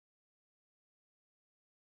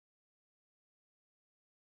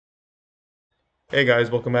Hey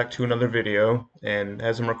guys, welcome back to another video, and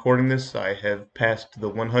as I'm recording this, I have passed the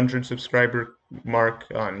 100 subscriber mark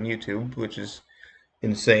on YouTube, which is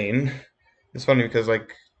insane. It's funny because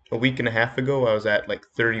like a week and a half ago, I was at like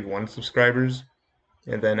 31 subscribers,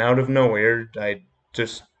 and then out of nowhere, I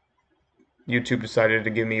just YouTube decided to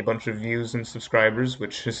give me a bunch of views and subscribers,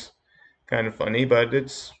 which is kind of funny, but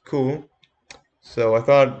it's cool. So I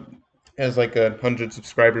thought as like a 100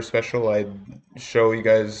 subscriber special, I'd show you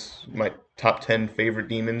guys my top 10 favorite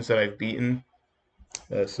demons that I've beaten.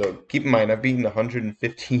 So keep in mind, I've beaten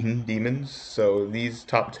 115 demons, so these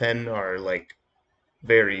top 10 are like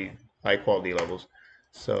very high quality levels.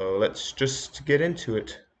 So let's just get into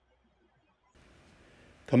it.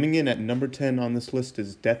 Coming in at number 10 on this list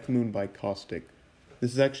is Death Moon by Caustic.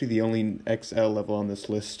 This is actually the only XL level on this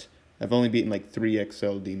list. I've only beaten like 3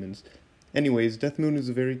 XL demons. Anyways, Death Moon is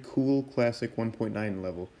a very cool classic 1.9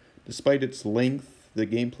 level. Despite its length, the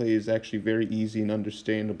gameplay is actually very easy and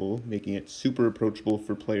understandable, making it super approachable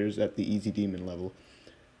for players at the easy demon level.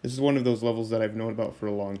 This is one of those levels that I've known about for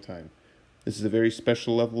a long time. This is a very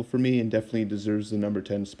special level for me and definitely deserves the number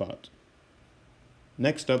 10 spot.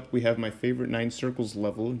 Next up, we have my favorite 9 Circles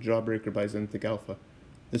level, Jawbreaker by Xanthic Alpha.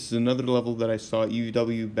 This is another level that I saw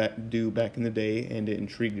EUW do back in the day, and it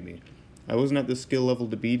intrigued me. I wasn't at the skill level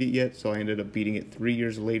to beat it yet, so I ended up beating it 3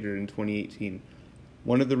 years later in 2018.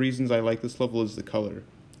 One of the reasons I like this level is the color.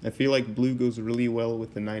 I feel like blue goes really well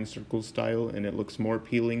with the 9 Circles style, and it looks more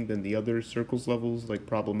appealing than the other Circles levels like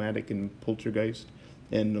Problematic and Poltergeist,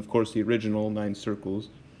 and of course the original 9 Circles.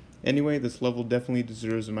 Anyway, this level definitely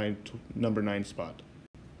deserves my number 9 spot.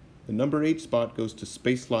 The number 8 spot goes to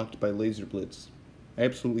Space Locked by Laser Blitz. I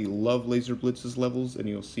absolutely love Laser Blitz's levels, and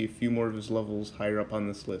you'll see a few more of his levels higher up on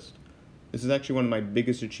this list. This is actually one of my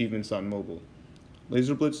biggest achievements on mobile.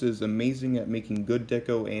 Laser Blitz is amazing at making good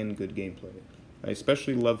deco and good gameplay. I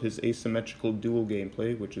especially love his asymmetrical dual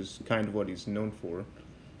gameplay, which is kind of what he's known for,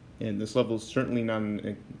 and this level is certainly not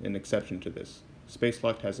an exception to this. Space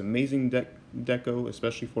Locked has amazing deco,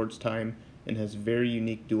 especially for its time, and has very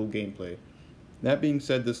unique dual gameplay. That being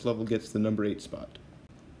said, this level gets the number 8 spot.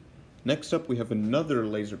 Next up, we have another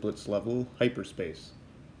Laser Blitz level, Hyperspace.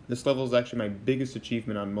 This level is actually my biggest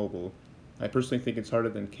achievement on mobile. I personally think it's harder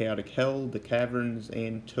than Chaotic Hell, The Caverns,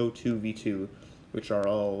 and TOE2v2, which are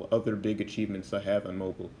all other big achievements I have on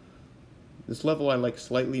mobile. This level I like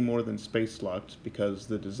slightly more than Space Locked because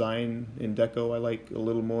the design in Deco I like a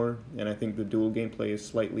little more, and I think the dual gameplay is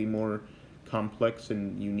slightly more complex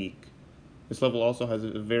and unique. This level also has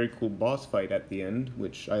a very cool boss fight at the end,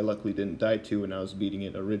 which I luckily didn't die to when I was beating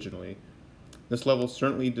it originally. This level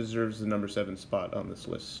certainly deserves the number 7 spot on this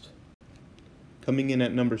list. Coming in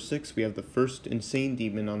at number 6, we have the first insane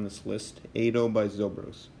demon on this list, Ado by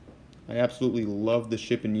Zobros. I absolutely love the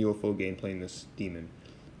ship and UFO gameplay in this demon.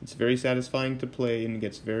 It's very satisfying to play and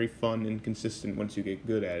gets very fun and consistent once you get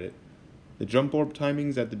good at it. The jump orb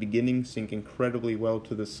timings at the beginning sync incredibly well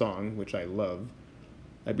to the song, which I love.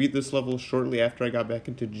 I beat this level shortly after I got back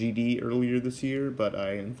into GD earlier this year, but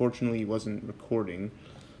I unfortunately wasn't recording.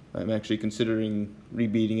 I'm actually considering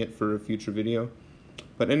rebeating it for a future video.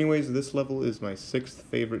 But anyways, this level is my 6th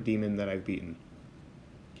favorite demon that I've beaten.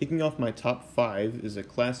 Kicking off my top 5 is a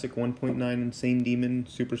classic 1.9 Insane Demon,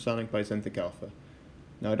 Supersonic by Xanthic Alpha.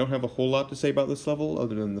 Now I don't have a whole lot to say about this level,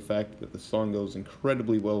 other than the fact that the song goes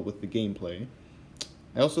incredibly well with the gameplay.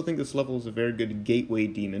 I also think this level is a very good gateway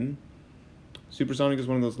demon. Supersonic is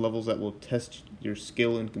one of those levels that will test your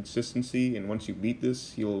skill and consistency, and once you beat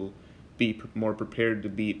this, you'll be more prepared to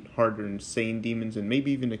beat harder insane demons and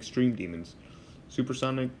maybe even extreme demons.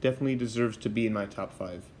 Supersonic definitely deserves to be in my top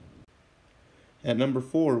 5. At number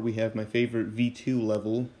 4, we have my favorite V2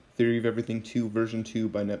 level, Theory of Everything 2 version 2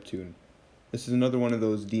 by Neptune. This is another one of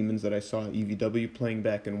those demons that I saw EVW playing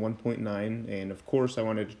back in 1.9, and of course I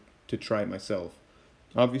wanted to try it myself.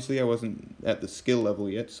 Obviously, I wasn't at the skill level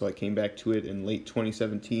yet, so I came back to it in late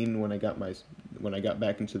 2017 when I got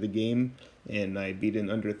back into the game, and I beat it in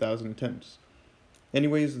under 1,000 attempts.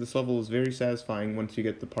 Anyways, this level is very satisfying once you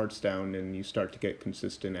get the parts down and you start to get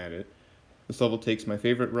consistent at it. This level takes my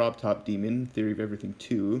favorite Rob Top demon, Theory of Everything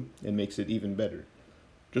 2, and makes it even better.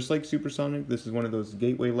 Just like Supersonic, this is one of those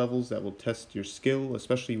gateway levels that will test your skill,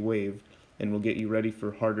 especially Wave, and will get you ready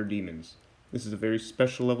for harder demons. This is a very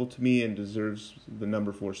special level to me and deserves the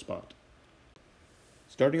number 4 spot.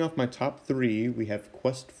 Starting off my top 3, we have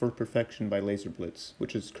Quest for Perfection by Laser Blitz,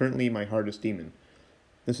 which is currently my hardest demon.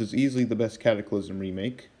 This is easily the best Cataclysm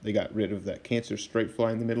remake. They got rid of that Cancer Straight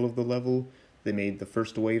Fly in the middle of the level, they made the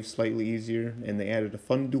first wave slightly easier, and they added a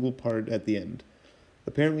fun duel part at the end.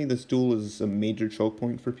 Apparently this duel is a major choke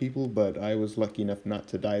point for people, but I was lucky enough not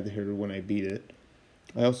to die there when I beat it.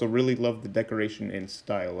 I also really love the decoration and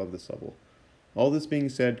style of this level. All this being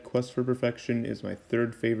said, Quest for Perfection is my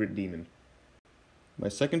third favorite demon. My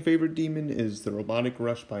second favorite demon is the Robotic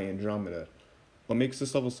Rush by Andromeda. What makes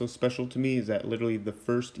this level so special to me is that literally the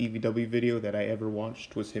first EVW video that I ever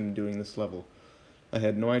watched was him doing this level. I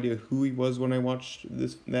had no idea who he was when I watched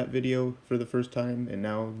that video for the first time, and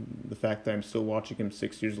now the fact that I'm still watching him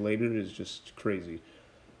 6 years later is just crazy.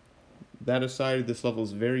 That aside, this level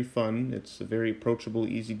is very fun. It's a very approachable,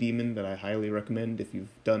 easy demon that I highly recommend if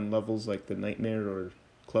you've done levels like the Nightmare or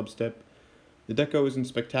Club Step. The deco isn't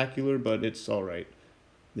spectacular, but it's alright.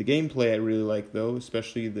 The gameplay I really like though,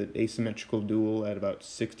 especially the asymmetrical duel at about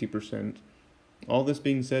 60%. All this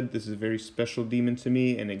being said, this is a very special demon to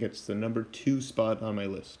me, and it gets the number 2 spot on my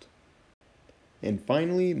list. And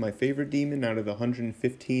finally, my favorite demon out of the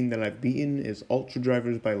 115 that I've beaten is Ultra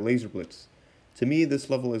Drivers by Laser Blitz. To me, this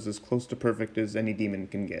level is as close to perfect as any demon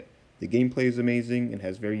can get. The gameplay is amazing, it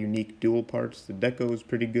has very unique dual parts, the deco is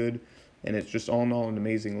pretty good, and it's just all in all an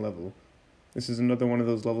amazing level. This is another one of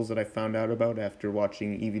those levels that I found out about after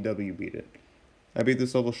watching EVW beat it. I beat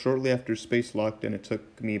this level shortly after Space Locked, and it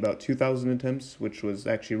took me about 2,000 attempts, which was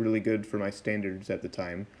actually really good for my standards at the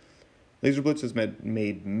time. Laser Blitz has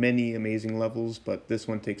made many amazing levels, but this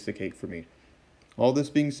one takes the cake for me. All this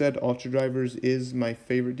being said, Ultra Drivers is my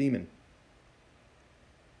favorite demon.